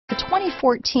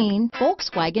2014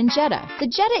 Volkswagen Jetta. The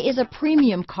Jetta is a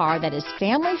premium car that is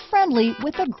family-friendly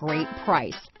with a great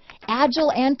price.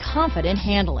 Agile and confident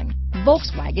handling.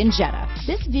 Volkswagen Jetta.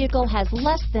 This vehicle has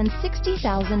less than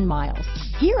 60,000 miles.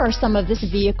 Here are some of this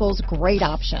vehicle's great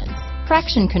options: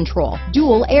 traction control,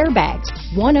 dual airbags,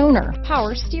 one owner,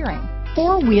 power steering,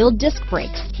 four-wheel disc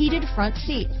brakes, heated front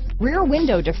seats, rear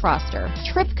window defroster,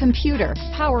 trip computer,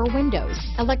 power windows,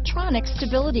 electronic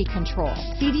stability control,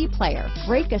 CD player,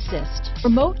 brake assist,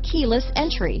 remote keyless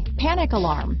entry, panic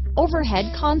alarm, overhead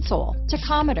console,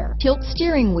 tachometer, tilt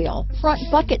steering wheel, front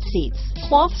bucket seats,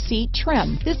 cloth seat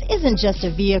trim. This isn't just a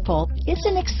vehicle, it's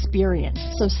an experience.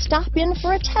 So stop in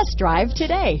for a test drive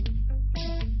today.